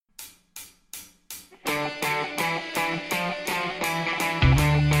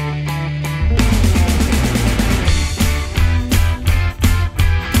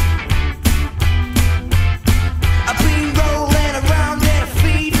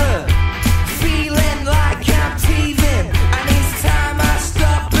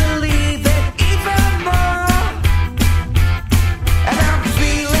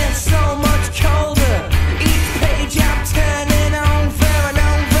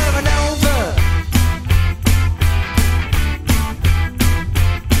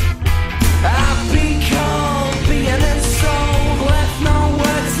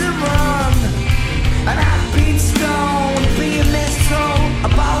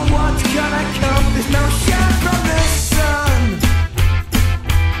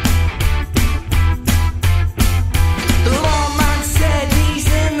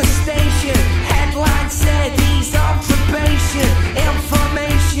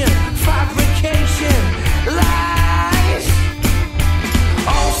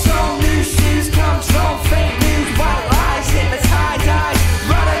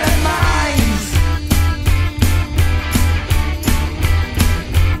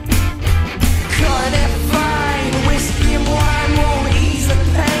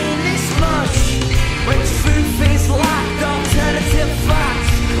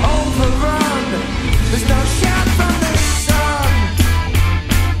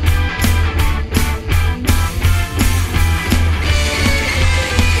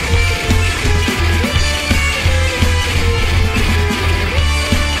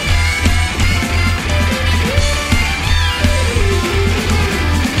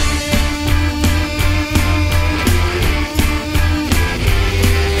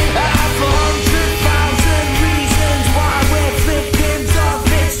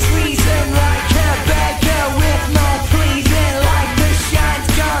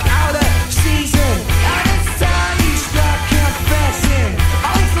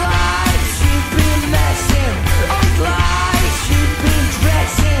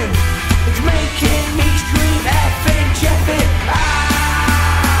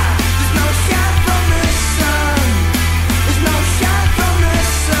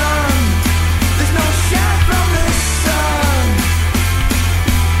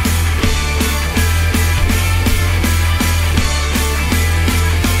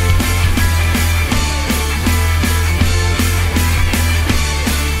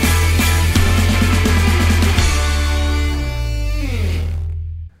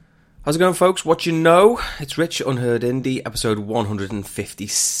How's it going, folks? What you know? It's Rich, Unheard Indie, episode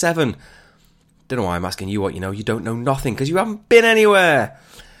 157. Don't know why I'm asking you what you know. You don't know nothing, because you haven't been anywhere.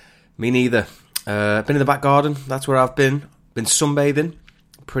 Me neither. Been in the back garden. That's where I've been. Been sunbathing.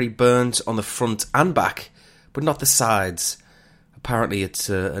 Pretty burnt on the front and back, but not the sides. Apparently it's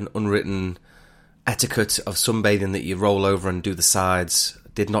an unwritten etiquette of sunbathing that you roll over and do the sides.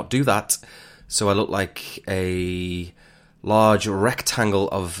 Did not do that. So I look like a large rectangle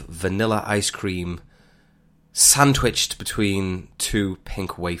of vanilla ice cream sandwiched between two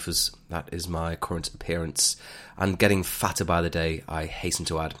pink wafers. That is my current appearance. And getting fatter by the day, I hasten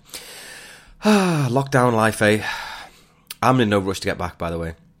to add. Lockdown life, eh? I'm in no rush to get back, by the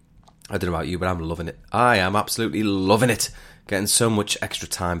way. I don't know about you, but I'm loving it. I am absolutely loving it. Getting so much extra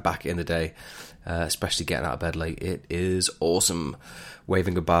time back in the day, especially getting out of bed late. It is awesome.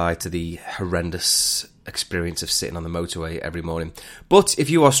 Waving goodbye to the horrendous experience of sitting on the motorway every morning. But if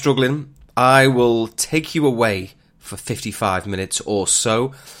you are struggling, I will take you away for 55 minutes or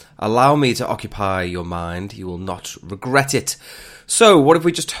so. Allow me to occupy your mind. You will not regret it. So, what have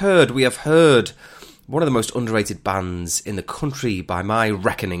we just heard? We have heard one of the most underrated bands in the country, by my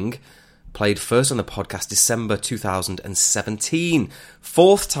reckoning. Played first on the podcast December 2017.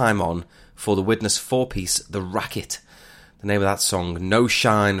 Fourth time on for the Widnes 4-piece, The Racket. The name of that song, No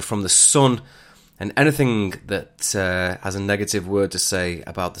Shine from the Sun. And anything that has a negative word to say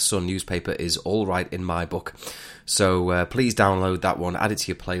about the Sun newspaper is all right in my book. So please download that one, add it to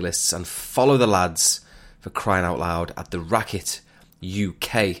your playlists, and follow the lads, for crying out loud, at The Racket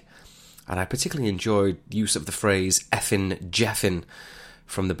UK. And I particularly enjoyed use of the phrase effin' jeffin'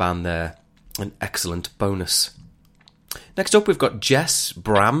 from the band there. An excellent bonus. Next up, we've got Jess,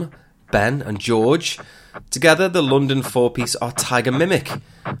 Bram, Ben and George. Together, the London 4-piece are Tiger Mimic.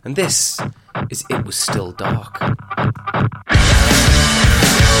 And this is It Was Still Dark. Hey!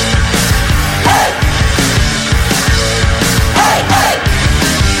 Hey, hey!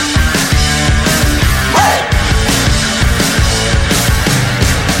 Hey!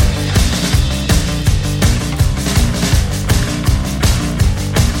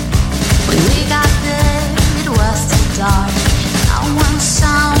 When we got there, it was still dark. No one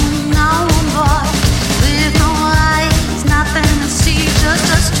sound, no one voice. With no eyes, nothing to see, just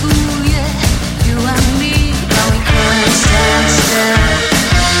us two, yeah. You and me, no, we couldn't stand still.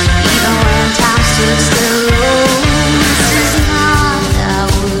 Even when time stood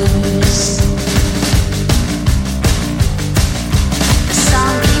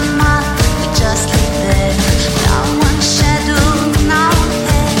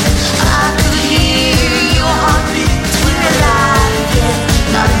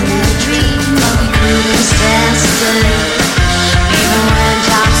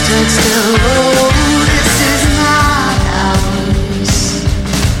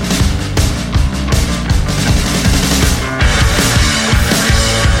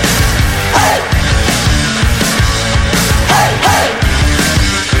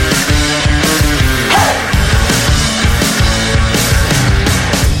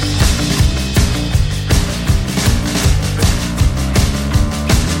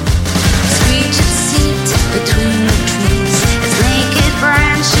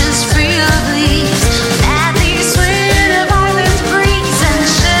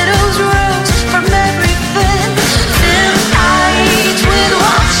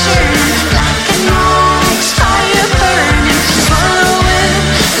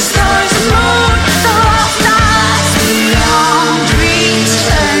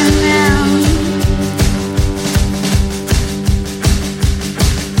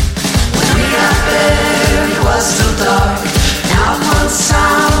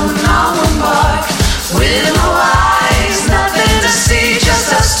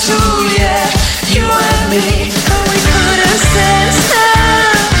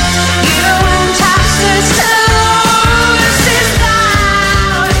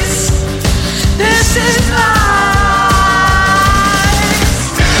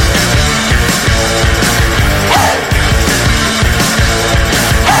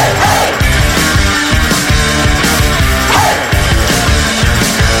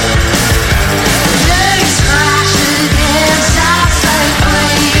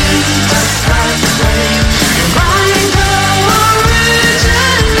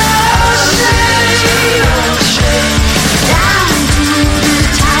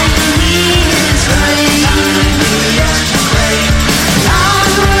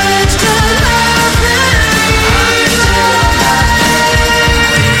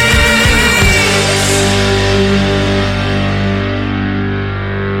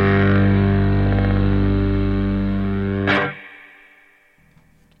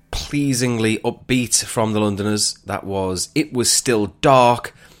pleasingly upbeat from the Londoners. That was It Was Still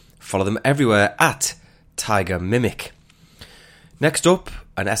Dark. Follow them everywhere at Tiger Mimic. Next up,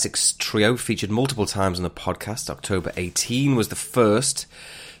 an Essex trio featured multiple times on the podcast. October 18 was the first.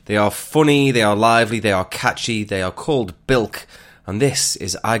 They are funny, they are lively, they are catchy, they are called Bilk, and this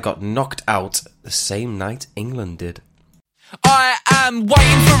is I Got Knocked Out the Same Night England Did. I am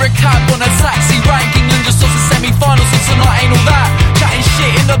waiting for a cab on a taxi, rank England just lost the semi-finals, so tonight ain't all that. Chatting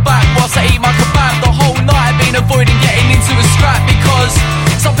shit in the back whilst I eat my kebab. The whole night I've been avoiding getting into a scrap because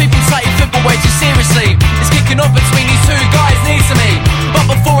some people take football way too seriously. It's kicking off between these two guys near to me, but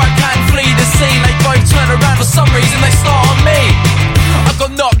before I can flee the scene, they both turn around for some reason, they start on me. I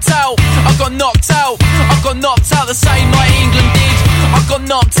got knocked out, I got knocked out, I got knocked out the same night England did. I got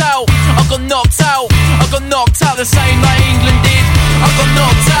knocked out, I got knocked out, I got knocked out the same night England did. I got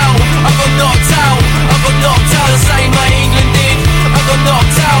knocked out, I got knocked out, I got knocked out the same night England did. I got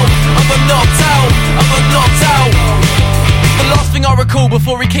knocked out, I got knocked out, I got knocked out. The last thing I recall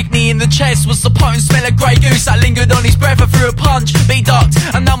before he kicked me in the chest was the potent smell of grey goose that lingered on his breath. I threw a punch, but he ducked,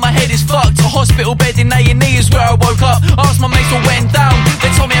 and now my head is fucked. A hospital bed in A&E is where I woke up. Asked my mates what went down, they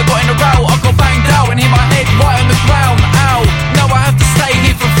told me I got in a row. I got banged out and hit my head right on the ground. Ow, now I have to stay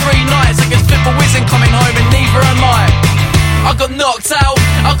here for 3 nights. I guess Pippa isn't coming home and neither am I. I got knocked out,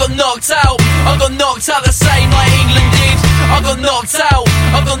 I got knocked out, I got knocked out the same night England did. I got knocked out,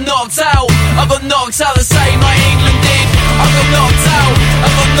 I got knocked out, I got knocked out the same night England did. I got knocked out, I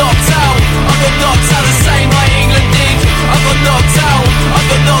got knocked out, I got knocked out the same night England did. I got knocked out, I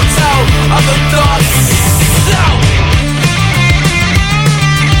got knocked out, I got knocked out.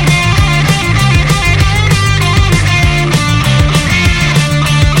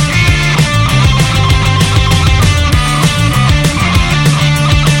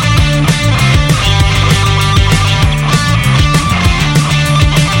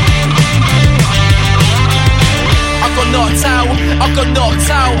 I got knocked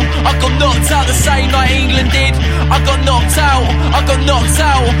out, I got knocked out the same night England did. I got knocked out, I got knocked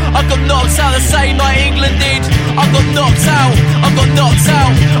out, I got knocked out the same night England did. I got knocked out, I got knocked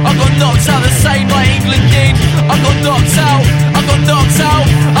out, I got knocked out the same night England did. I got knocked out, I got knocked out,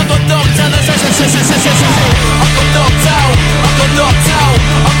 I got knocked out the same night I got knocked out, I got knocked out,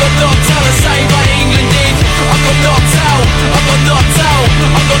 I got knocked out the same night England did. I got knocked out, I got knocked out,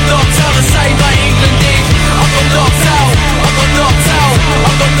 I got knocked out the same night England did. I got knocked out, I got knocked out,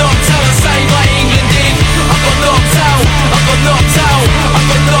 I got knocked out the same night England did. I got knocked out, I got knocked out, I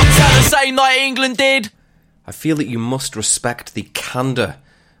got knocked out the same night England did. I feel that you must respect the candour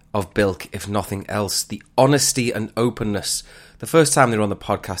of Bilk, if nothing else, the honesty and openness. The first time they were on the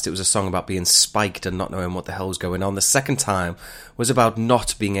podcast, it was a song about being spiked and not knowing what the hell was going on. The second time was about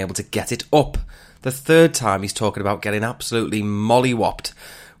not being able to get it up. The third time he's talking about getting absolutely mollywopped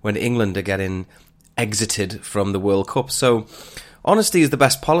when England are getting exited from the World Cup. So honesty is the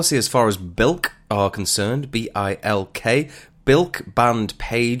best policy as far as Bilk are concerned. B-I-L-K, Bilk Band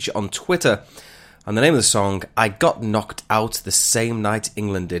Page on Twitter. And the name of the song, I Got Knocked Out the Same Night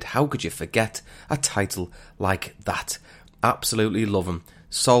England Did. How could you forget a title like that? Absolutely love them.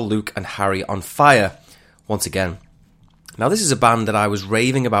 Sol, Luke and Harry on fire once again. Now this is a band that I was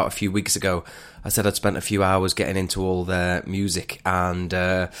raving about a few weeks ago. I said I'd spent a few hours getting into all their music, and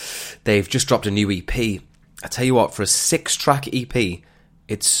they've just dropped a new EP. I tell you what, for a 6-track EP,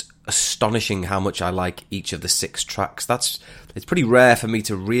 it's astonishing how much I like each of the 6 tracks. It's pretty rare for me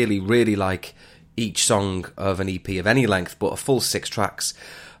to really, really like each song of an EP of any length, but a full 6 tracks.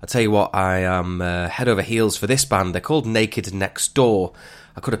 I tell you what, I am head over heels for this band. They're called Naked Next Door.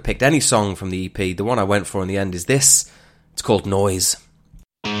 I could have picked any song from the EP. The one I went for in the end is this. It's called Noise.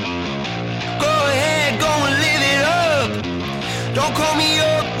 Don't call me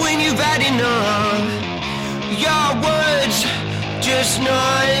up when you've had enough. Your words, just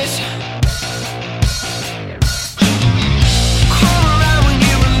noise. Come around when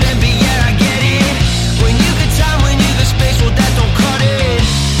you remember, yeah, I get it. When you get time, when you get space, well, that don't cut it.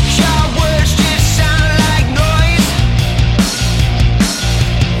 Your words just sound like noise.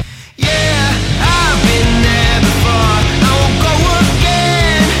 Yeah, I've been there before. I won't go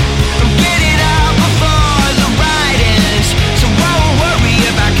again. I'm getting out before the ride ends. So I won't worry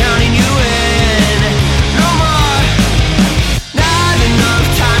about counting you in no more. Not enough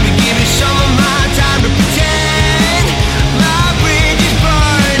time to give you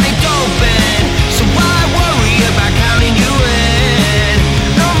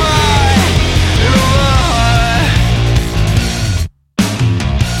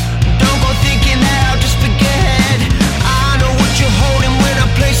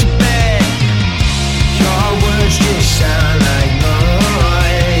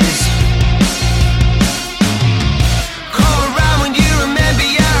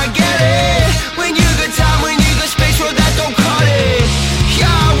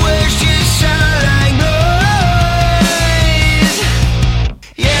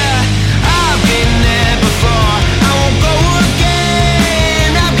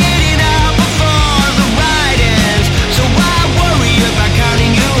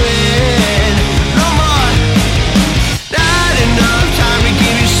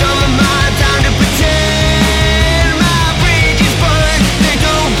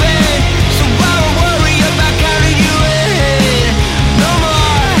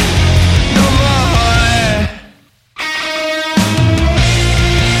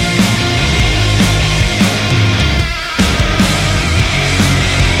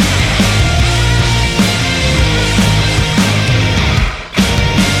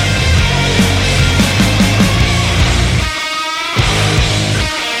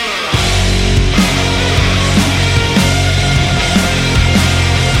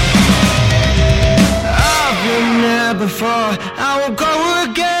I won't go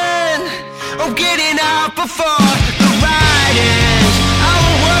again. I'm getting out before the ride ends. I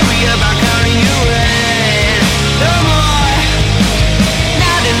won't worry about counting you in no more.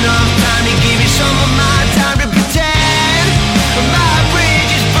 Not enough time to give you some of my time to pretend. My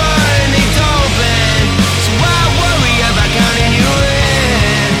bridge is burned, it's open, so I worry about counting you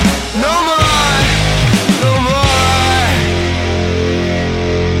in no more, no more.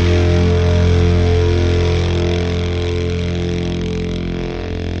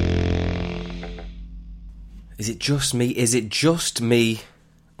 Is it just me? Is it just me?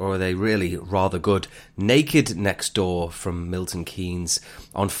 Or are they really rather good? Naked Next Door from Milton Keynes.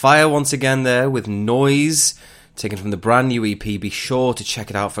 On fire once again there with Noise, taken from the brand new EP. Be sure to check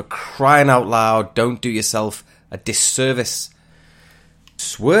it out, for crying out loud. Don't do yourself a disservice.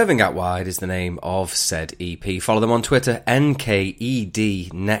 Swerving Out Wide is the name of said EP. Follow them on Twitter,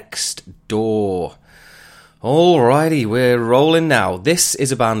 NKED Next Door. Alrighty, we're rolling now. This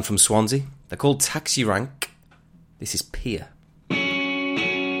is a band from Swansea. They're called Taxi Rank. This is Pier.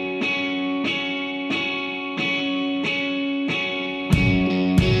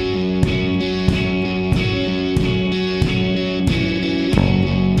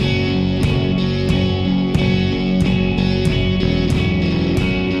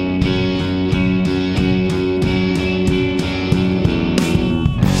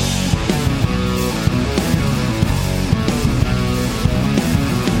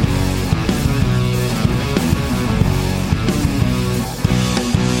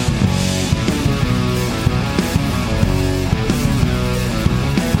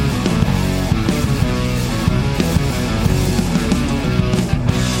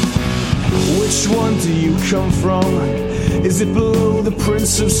 Do you come from? Is it below the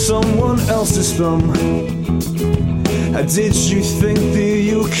prints of someone else's thumb? How did you think that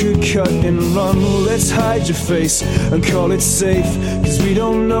you could cut and run? Well, let's hide your face and call it safe, 'cause we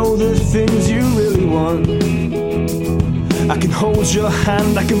don't know the things you really want. I can hold your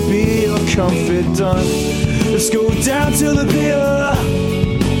hand, I can be your confidant. Let's go down to the pier.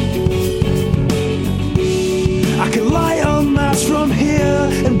 I can light a match from here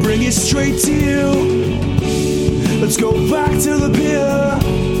and bring it straight to you. Let's go back to the pier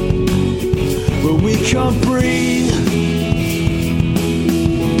where we can't breathe.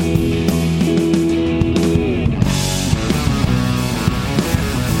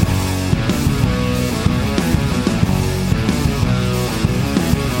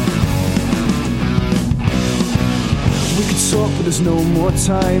 We could talk, but there's no more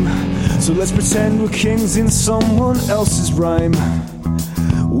time. So let's pretend we're kings in someone else's rhyme.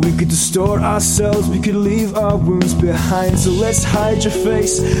 We could distort ourselves, we could leave our wounds behind. So let's hide your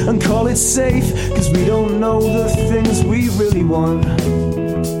face and call it safe, 'cause we don't know the things we really want.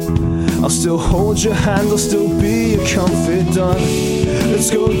 I'll still hold your hand, I'll still be your confidant.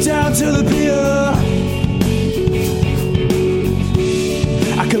 Let's go down to the pier.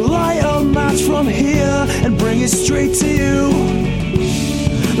 I can light a match from here and bring it straight to you.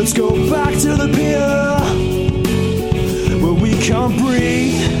 Let's go back to the pier where we can't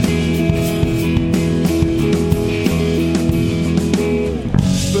breathe.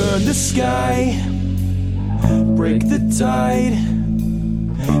 Burn the sky, break the tide.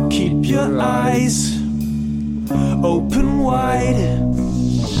 Keep your eyes open wide.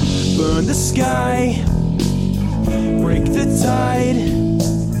 Burn the sky, break the tide.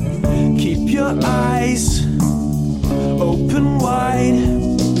 Keep your eyes open wide.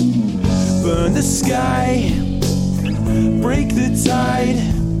 Burn the sky, break the tide.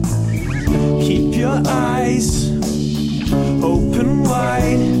 Keep your eyes open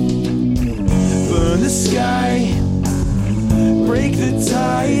wide. Burn the sky, break the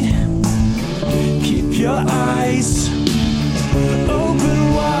tide. Keep your eyes open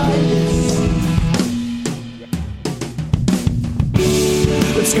wide.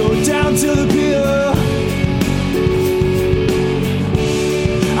 Let's go down to the pier.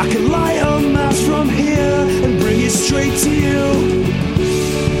 I can light a match from here and bring it straight to you.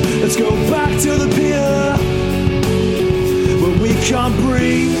 Let's go back to the pier where we can't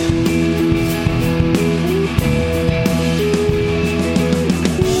breathe.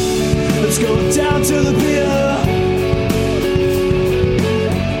 Let's go down to the pier.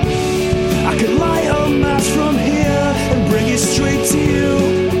 I can light a match from here and bring it straight to you.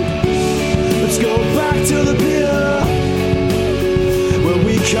 Let's go back to the pier where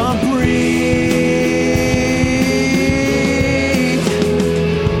we can't breathe.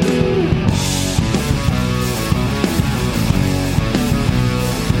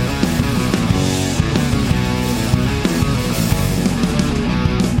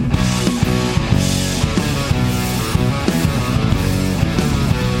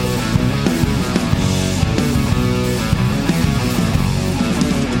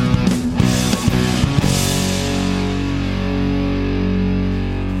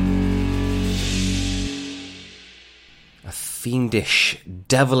 fiendish,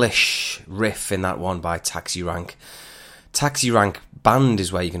 devilish riff in that one by Taxi Rank. Taxi Rank Band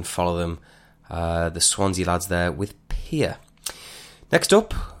is where you can follow them. The Swansea lads there with Pier. Next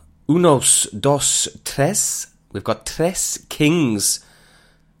up, Unos, Dos, Tres. We've got Tres Kings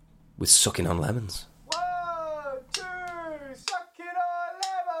with Sucking on Lemons. 1, 2, sucking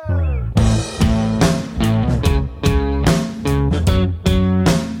on lemons.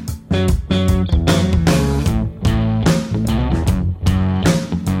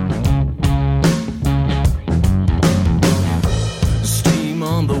 Steam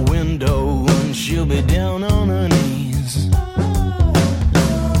on the window and she'll be down on her knees.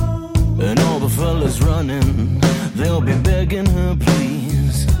 And all the fellas running, they'll be begging her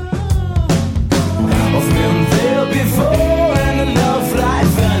please. I've been there before and the love like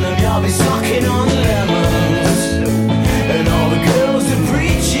venom, you'll be sucking on lemons. And all the girls are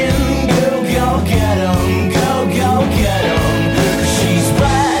preaching, go, go get 'em, go, go get 'em. She's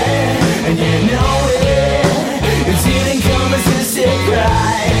bad and you know it, it didn't come as a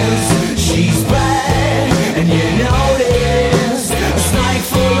surprise. She's bad and you notice, a snake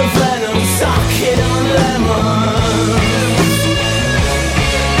full of venom, sucking on lemons.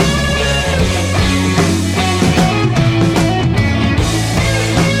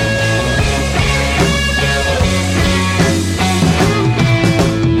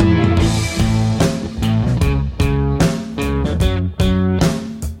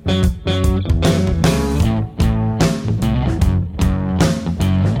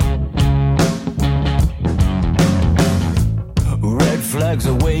 Red flags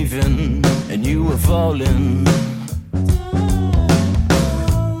are waving and you were falling.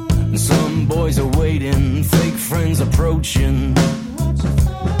 And some boys are waiting, fake friends approaching.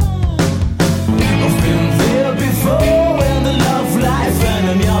 I've been there before when the love life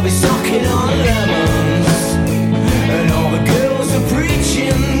venom, you'll be sucking on lemons. And all the girls are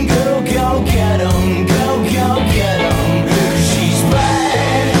preaching, go, go get 'em, go, go get 'em. She's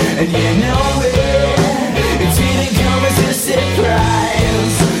bad and you know it, it didn't come as a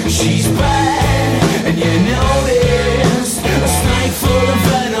surprise. She's bad and you notice, a snake full of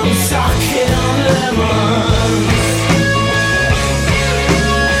venom, sucking on lemons.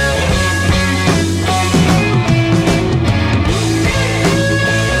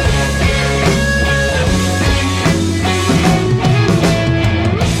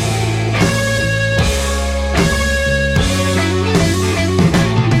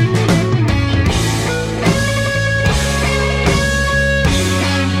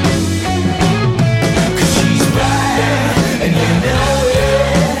 She's bad and you know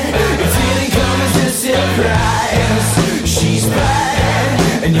it, it didn't come as a surprise. She's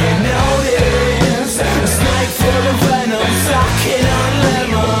bad and you notice, a snake full of venom, sucking on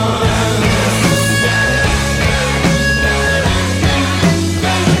lemons.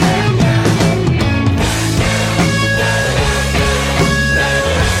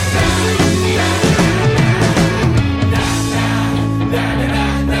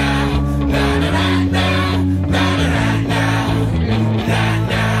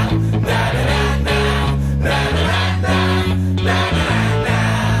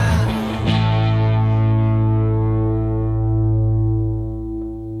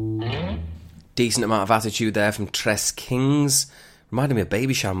 Decent amount of attitude there from Tres Kings. Reminded me of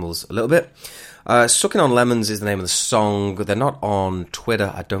Baby Shambles a little bit. Sucking on Lemons is the name of the song. They're not on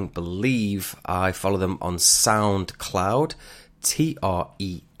Twitter, I don't believe. I follow them on SoundCloud.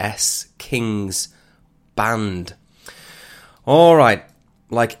 TRES Kings Band. Alright,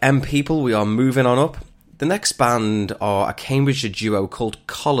 like M People, we are moving on up. The next band are a Cambridgeshire duo called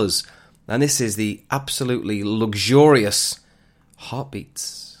Collars. And this is the absolutely luxurious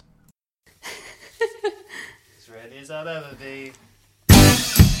Heartbeats. As ready as I'll ever be.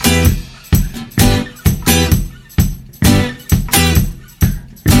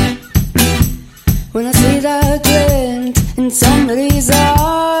 When I see that glint in somebody's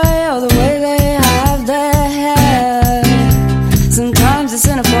eye, or the way they have their hair, sometimes it's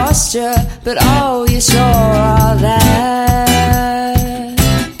in a posture, but oh, you sure are there.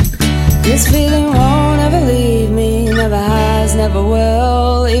 This feeling won't ever leave me, never has, never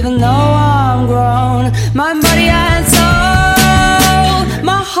will, even though I'm grown. My body and soul,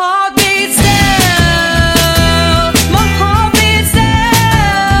 my heart beats still, my heart beats still.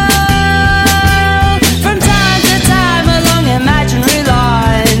 From time to time along imaginary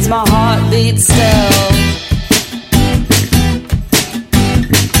lines, my heart beats still.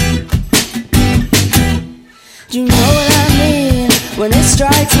 Do you know what I mean when it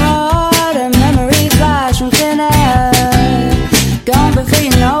strikes hard and memories flash from thin air? Gone before you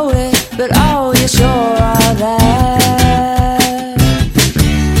know it, but oh, you sure are there.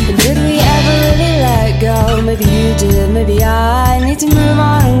 need to move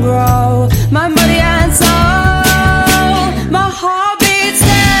on and grow my body and soul. My heart beats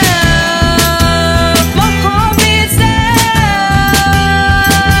still. My heart beats still.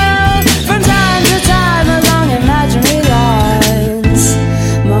 From time to time along imaginary lines,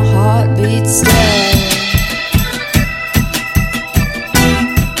 my heart beats still.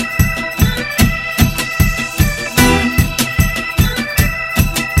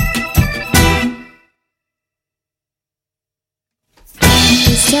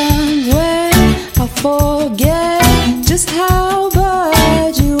 There's times when I forget just how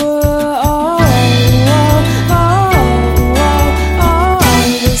bad you were. Oh, oh, oh, oh, oh.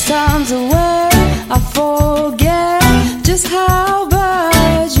 There's times when I forget just how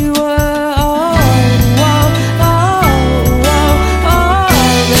bad you were. Oh, oh, oh, oh, oh.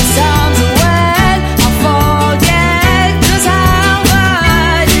 There's times when I forget just how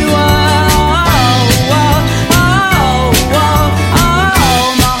bad you were. Oh, oh, oh, oh, oh.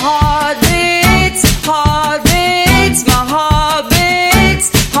 My heart beats, heart beats, my heart beats,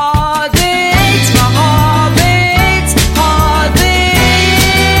 heart beats, my heart beats, heart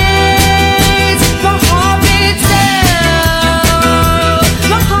beats, my heart beats still,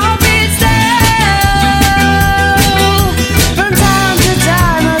 my heart beats still. From time to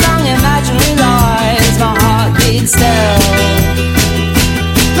time along imaginary lines, my heart beats still.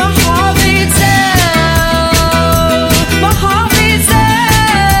 My heart beats still, my heart beats still.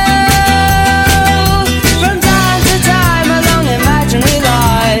 From time to time along imaginary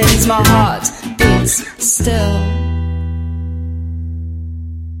lines, my heart beats still.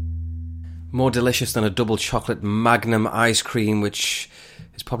 More delicious than a double chocolate Magnum ice cream, which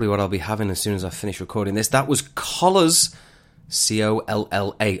is probably what I'll be having as soon as I finish recording this. That was Collars,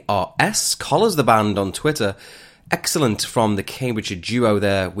 Collars, Collars the band on Twitter. Excellent from the Cambridgeshire duo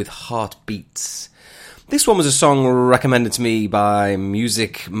there with Heartbeats. This one was a song recommended to me by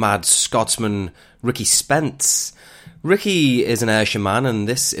music mad Scotsman Ricky Spence. Ricky is an Ayrshire man and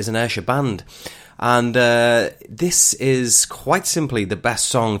this is an Ayrshire band. And this is quite simply the best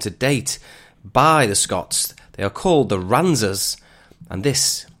song to date by the Scots. They are called the Ranzers, and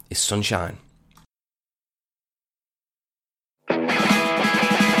this is Sunshine.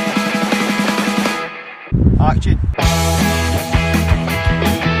 Action.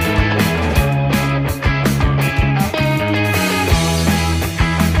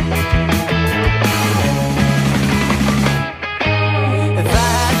 If I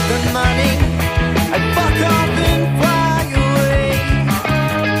had the money, I'd fuck off and fly away.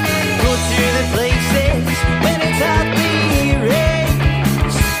 Go to the places when it's happy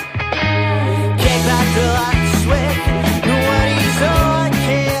rains. Kick back, relax, sweat, nobody's all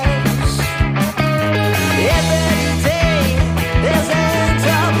cares. Everybody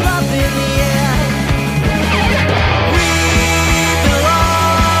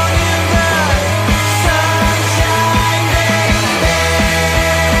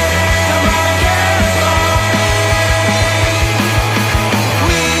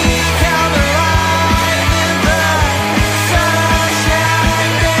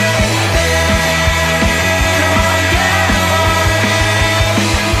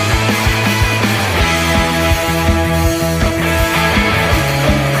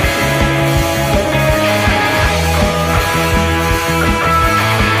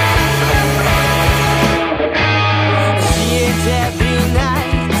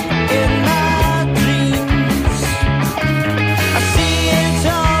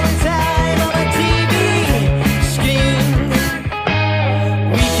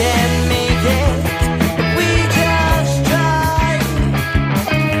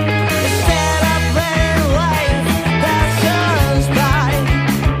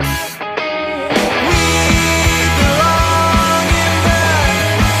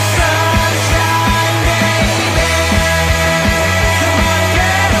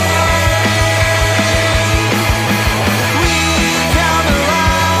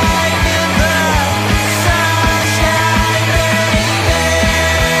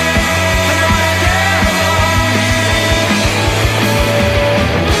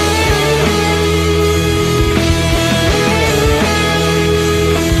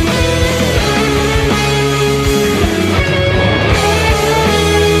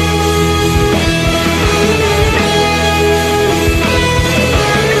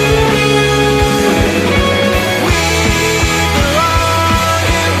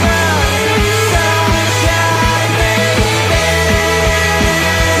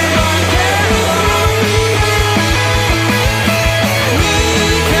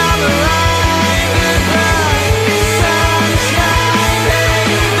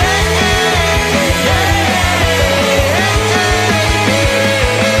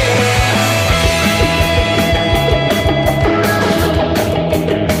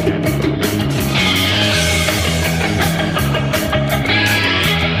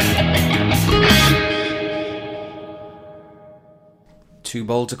Too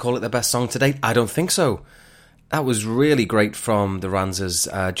bold to call it their best song to date? I don't think so. That was really great from the Ranzers.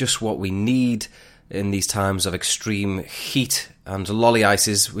 Just what we need in these times of extreme heat and lolly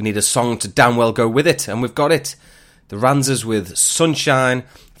ices. We need a song to damn well go with it, and we've got it. The Ranzers with Sunshine.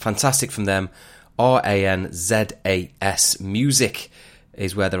 Fantastic from them. RANZAS Music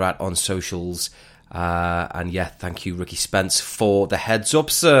is where they're at on socials. And yeah, thank you, Ricky Spence, for the heads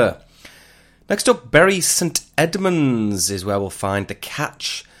up, sir. Next up, Bury St Edmunds is where we'll find The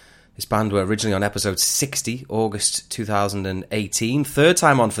Catch. This band were originally on episode 60, August 2018. Third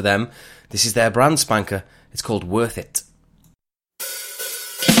time on for them. This is their brand spanker. It's called Worth It.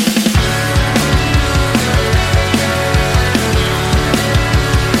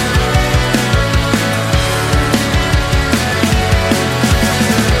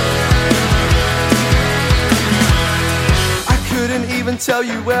 Tell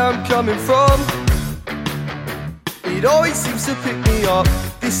you where I'm coming from. It always seems to pick me up.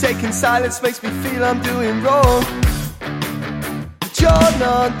 This aching silence makes me feel I'm doing wrong. But you're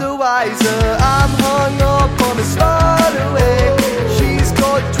none the wiser. I'm hung up on a slide away. She's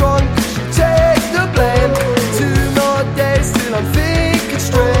got drunk, she takes the blame. 2 more days till I'm thinking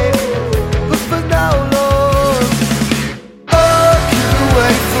straight. But for now long, I couldn't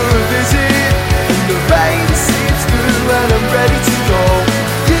wait for a visit. And the rain seeps through and I'm ready to go.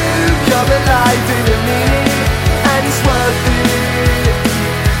 You come alive in a minute, and it's worth it.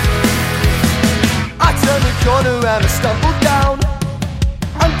 I turn the corner and I stumble down.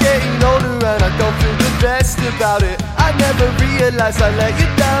 I'm getting older and I don't feel the best about it. I never realized I let you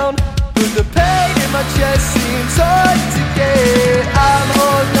down, but the pain in my chest seems hard to get. I'm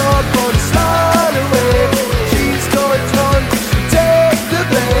hung up on a slide away. She's got drunk, she take the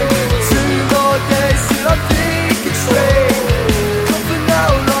blame. 2 more days till I'm thinking straight.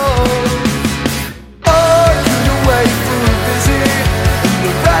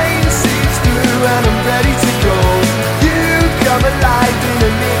 And I'm ready to go. You come alive in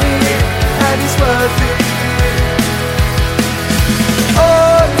a minute, and it's worth it.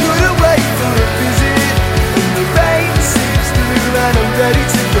 Oh, I couldn't wait for a visit. And the rain seeps through, and I'm ready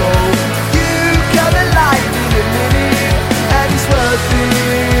to go. You come alive in a minute, and it's worth it.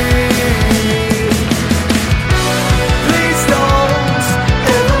 Please don't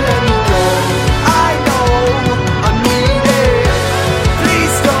ever let me go. I know I need it.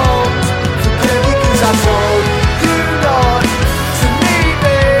 Please don't. I told you not to leave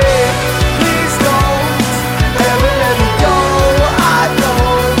me. Please don't ever let me go. I know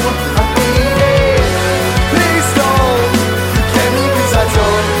I need it. Please don't forget me, 'cause I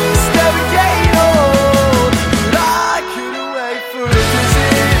don't. It's never getting old. But I couldn't wait for a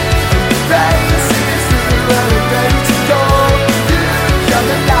visit. And the rain seeps through and I'm ready to go. You come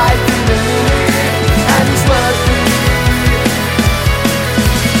alive in a minute, and it's worth it.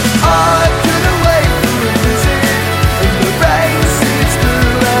 I couldn't wait.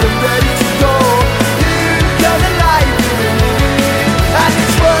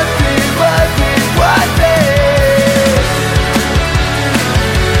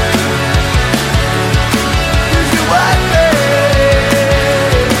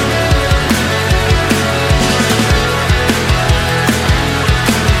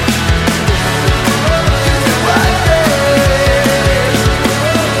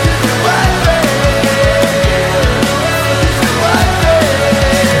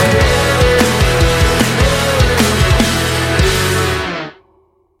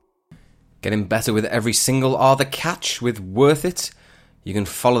 Getting better with every single are The Catch with Worth It. You can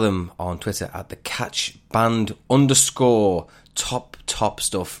follow them on Twitter at @thecatchband_. Top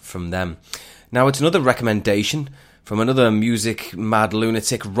stuff from them. Now it's another recommendation from another music mad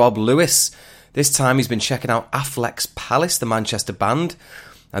lunatic, Rob Lewis. This time he's been checking out Affleck's Palace, the Manchester band,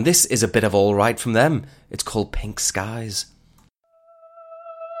 and this is a bit of all right from them. It's called Pink Skies.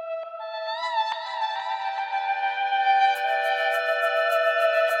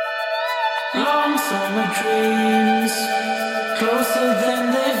 Long summer dreams, closer than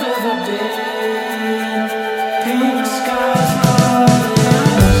they've ever been. Pink skies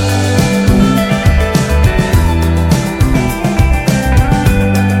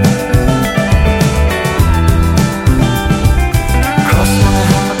cross my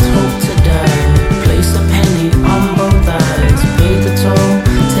heart, hope to die. Place a penny on both eyes. Pay the toll,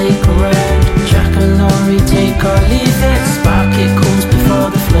 take a ride. Jack and Laurie, take or leave it. Spark it comes before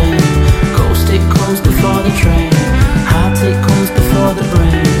the flame. It comes before the train. Heart, it comes before the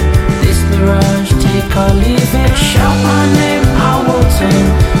brain. This mirage, take or leave it. Shout my name.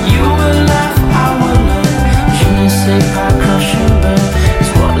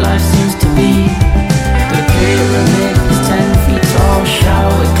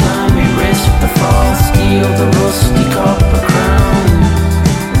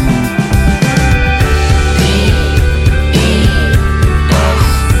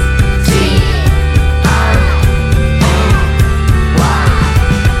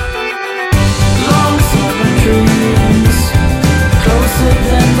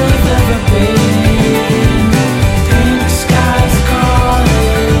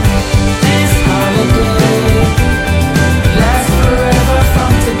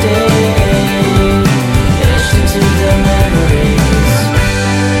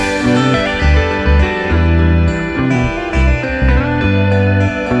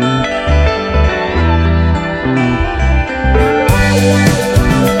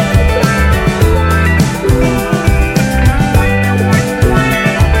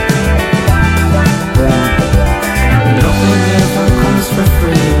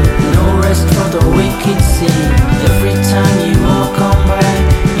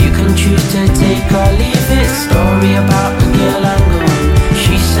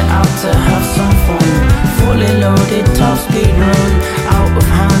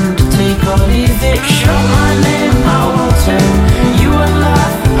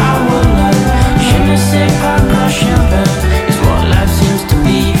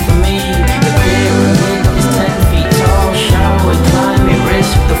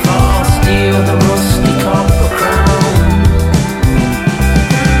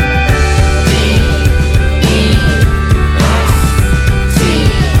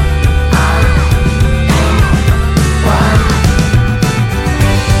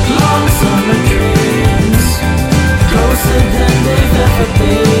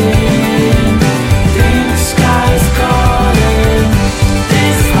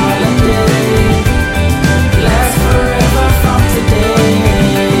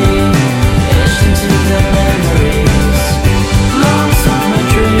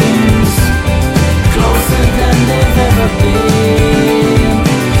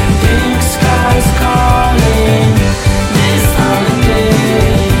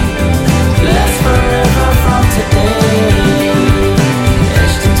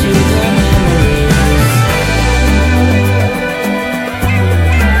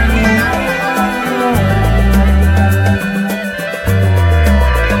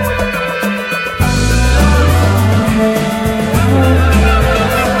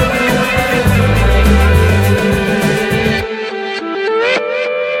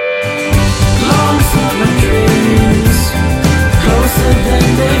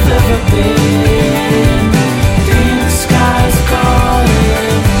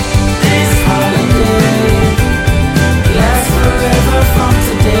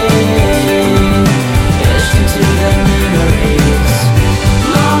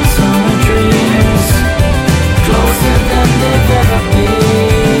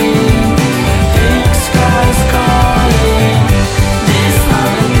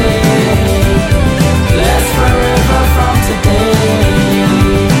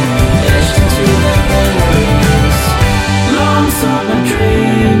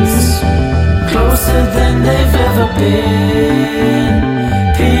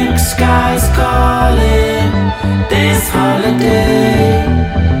 This holiday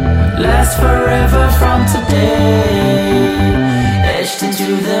lasts forever from today, etched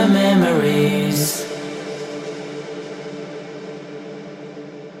into the memories.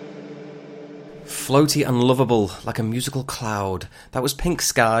 Floaty and lovable, like a musical cloud. That was Pink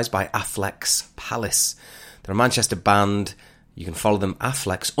Skies by Affleck's Palace. They're a Manchester band. You can follow them,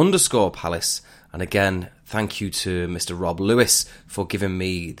 Afflex_Palace. And again, thank you to Mr. Rob Lewis for giving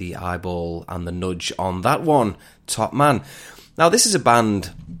me the eyeball and the nudge on that one. Top man. Now, this is a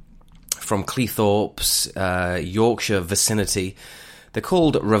band from Cleethorpes, Yorkshire vicinity. They're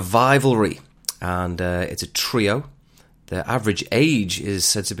called Revivalry, and it's a trio. Their average age is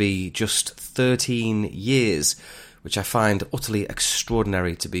said to be just 13 years, which I find utterly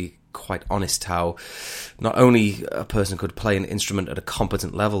extraordinary, to be quite honest, how not only a person could play an instrument at a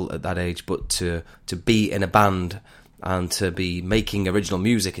competent level at that age, but to be in a band and to be making original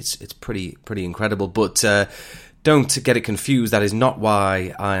music, it's pretty incredible. But don't get it confused, that is not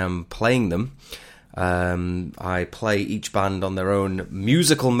why I am playing them. I play each band on their own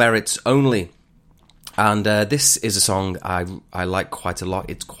musical merits only. And this is a song I like quite a lot.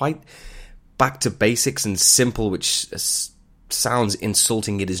 It's quite back to basics and simple, which sounds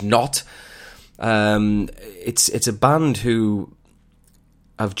insulting. It is not. It's a band who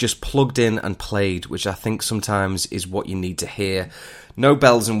I've just plugged in and played, which I think sometimes is what you need to hear. No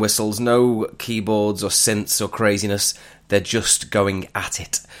bells and whistles, no keyboards or synths or craziness. They're just going at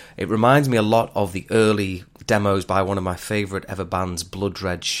it. It reminds me a lot of the early demos by one of my favourite ever bands, Blood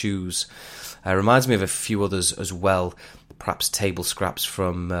Red Shoes. Reminds me of a few others as well, perhaps Table Scraps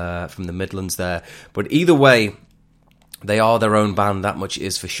from the Midlands there. But either way, they are their own band, that much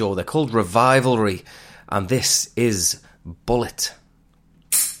is for sure. They're called Revivalry, and this is Bullet.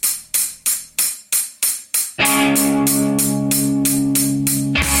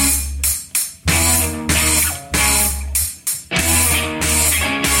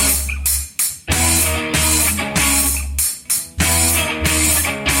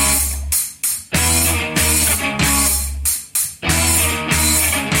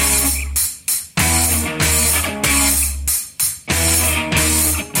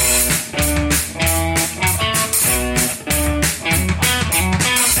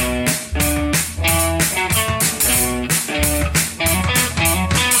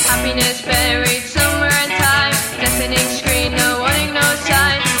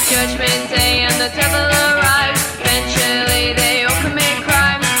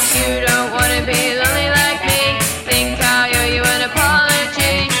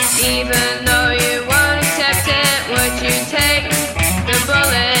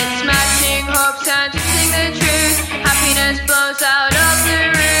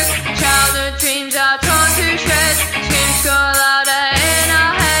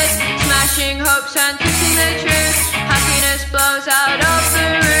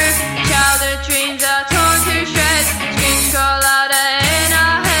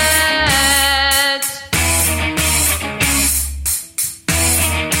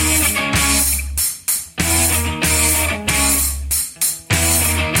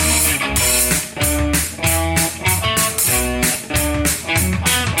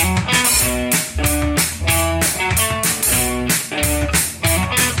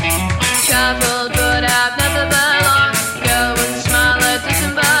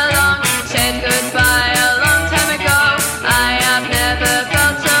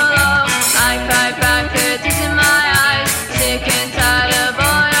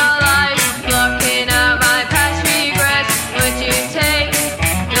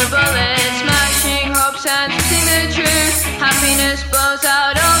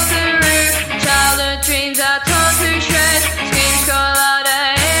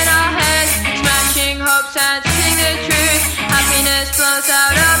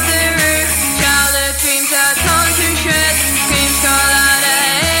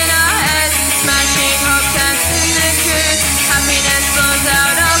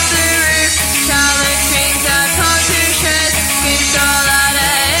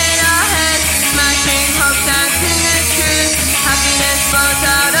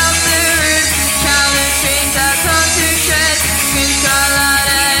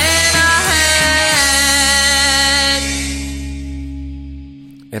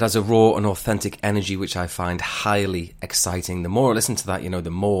 It has a raw and authentic energy which I find highly exciting. The more I listen to that,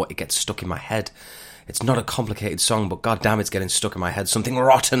 the more it gets stuck in my head. It's not a complicated song, but goddamn, it's getting stuck in my head. Something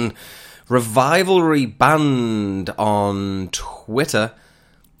rotten. Revivalry Band on Twitter.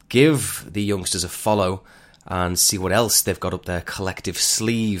 Give the youngsters a follow and see what else they've got up their collective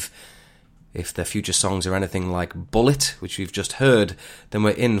sleeve. If their future songs are anything like Bullet, which we've just heard, then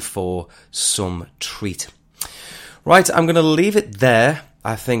we're in for some treat. Right, I'm going to leave it there.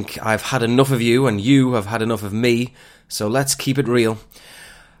 I think I've had enough of you, and you have had enough of me, so let's keep it real.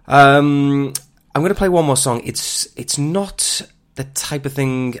 I'm going to play one more song. It's not the type of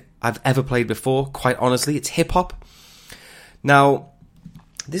thing I've ever played before, quite honestly. It's hip-hop. Now,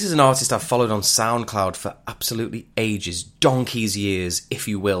 this is an artist I've followed on SoundCloud for absolutely ages, donkey's years, if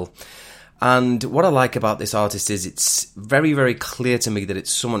you will. And what I like about this artist is it's very, very clear to me that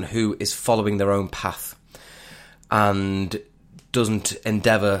it's someone who is following their own path and doesn't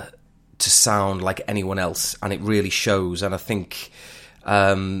endeavour to sound like anyone else, and it really shows. And I think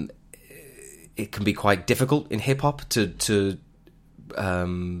it can be quite difficult in hip-hop to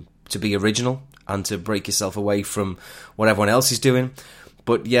be original and to break yourself away from what everyone else is doing.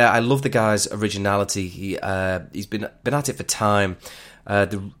 But yeah, I love the guy's originality. He's been at it for time.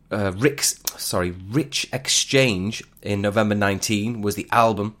 Rich Exchange in November 19 was the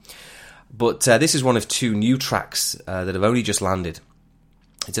album, but this is one of 2 new tracks that have only just landed.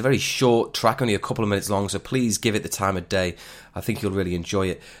 It's a very short track, only a couple of minutes long, so please give it the time of day. I think you'll really enjoy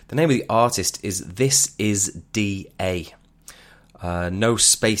it. The name of the artist is This Is DA. No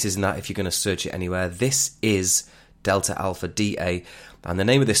spaces in that if you're going to search it anywhere. This is Delta Alpha DA, and the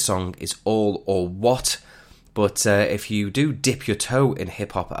name of this song is All or What. But if you do dip your toe in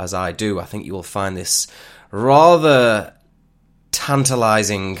hip-hop, as I do, I think you will find this rather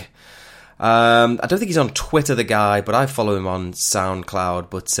tantalising. I don't think he's on Twitter, the guy, but I follow him on SoundCloud.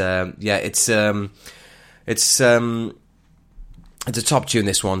 But yeah, it's a top tune,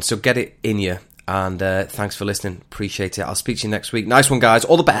 this one, so get it in you. And thanks for listening. Appreciate it. I'll speak to you next week. Nice one, guys.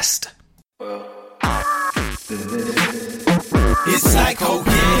 All the best. It's like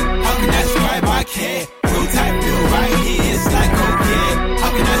cocaine. How can I describe my care? Real type feel right here. It's like cocaine.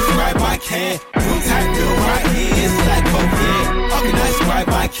 How can I describe my care? Real type feel right here. It's like cocaine. How can I describe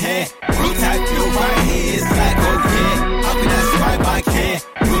my care? Real type feel right here. It's like cocaine. How can I describe my care?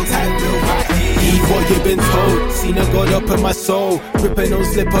 Real type feel right here. Eat what you've been told. Seen a God up in my soul. Gripping no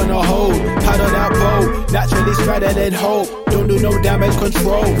slip on a hole. Pad on that bow. Naturally stranded and hope. Don't do no damage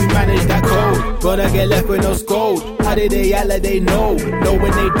control. We manage that code. Gonna get left with no scold. How did they act like they know? Know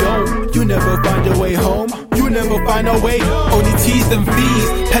when they don't. You never find your way home. You never find a way. Only T's and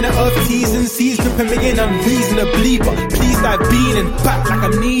V's. Pennant of T's and C's. Gripping me in unreasonably. But please I've been in back like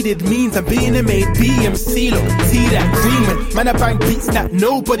I'm needed. Means I'm being a made BMC. Look, see that dreaming. Man, I bang beats that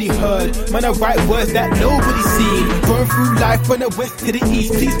nobody heard. Man, I write words that nobody seen. Going through life from the west to the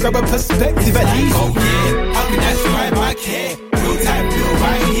east. Please grab a perspective at least. Oh yeah, how can I describe my care? Real time feel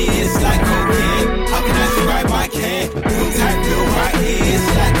right here. It's like cocaine. How can I describe my care? Real time feel right here. It's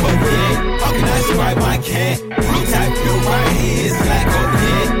like cocaine. How can I describe my care? Real time feel right here. It's like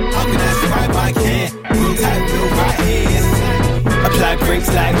cocaine. How can I describe my care? Real time feel right here. It's like apply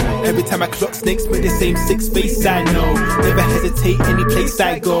brakes like every time I clock snakes with the same 6 space I know. Never hesitate any place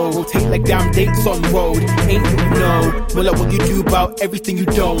I go. Rotate like damn dates on road. Ain't you know? Well, like what you do about everything you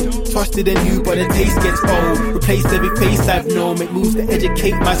don't. Trusted in you, but the taste gets old. Replace every face I've known. Make moves to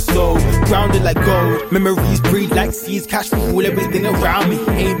educate my soul. Grounded like gold. Memories breed like seeds. Catch fool everything around me.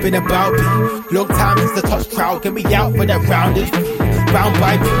 Ain't been about me. Long time since the touch crowd. Get me out for that rounded. Round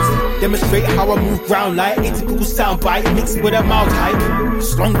by beats. Demonstrate how I move ground like atypical soundbite mixed with a mild hype.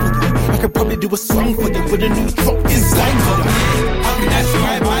 Strong for you, I could probably do a song for you with a new drop in slang for you. How can I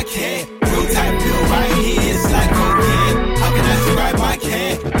describe my care? Real time feel right here, it's like cocaine. How can I describe my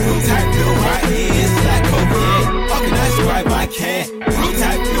care? Real time feel right here, it's like cocaine. How can I describe my care?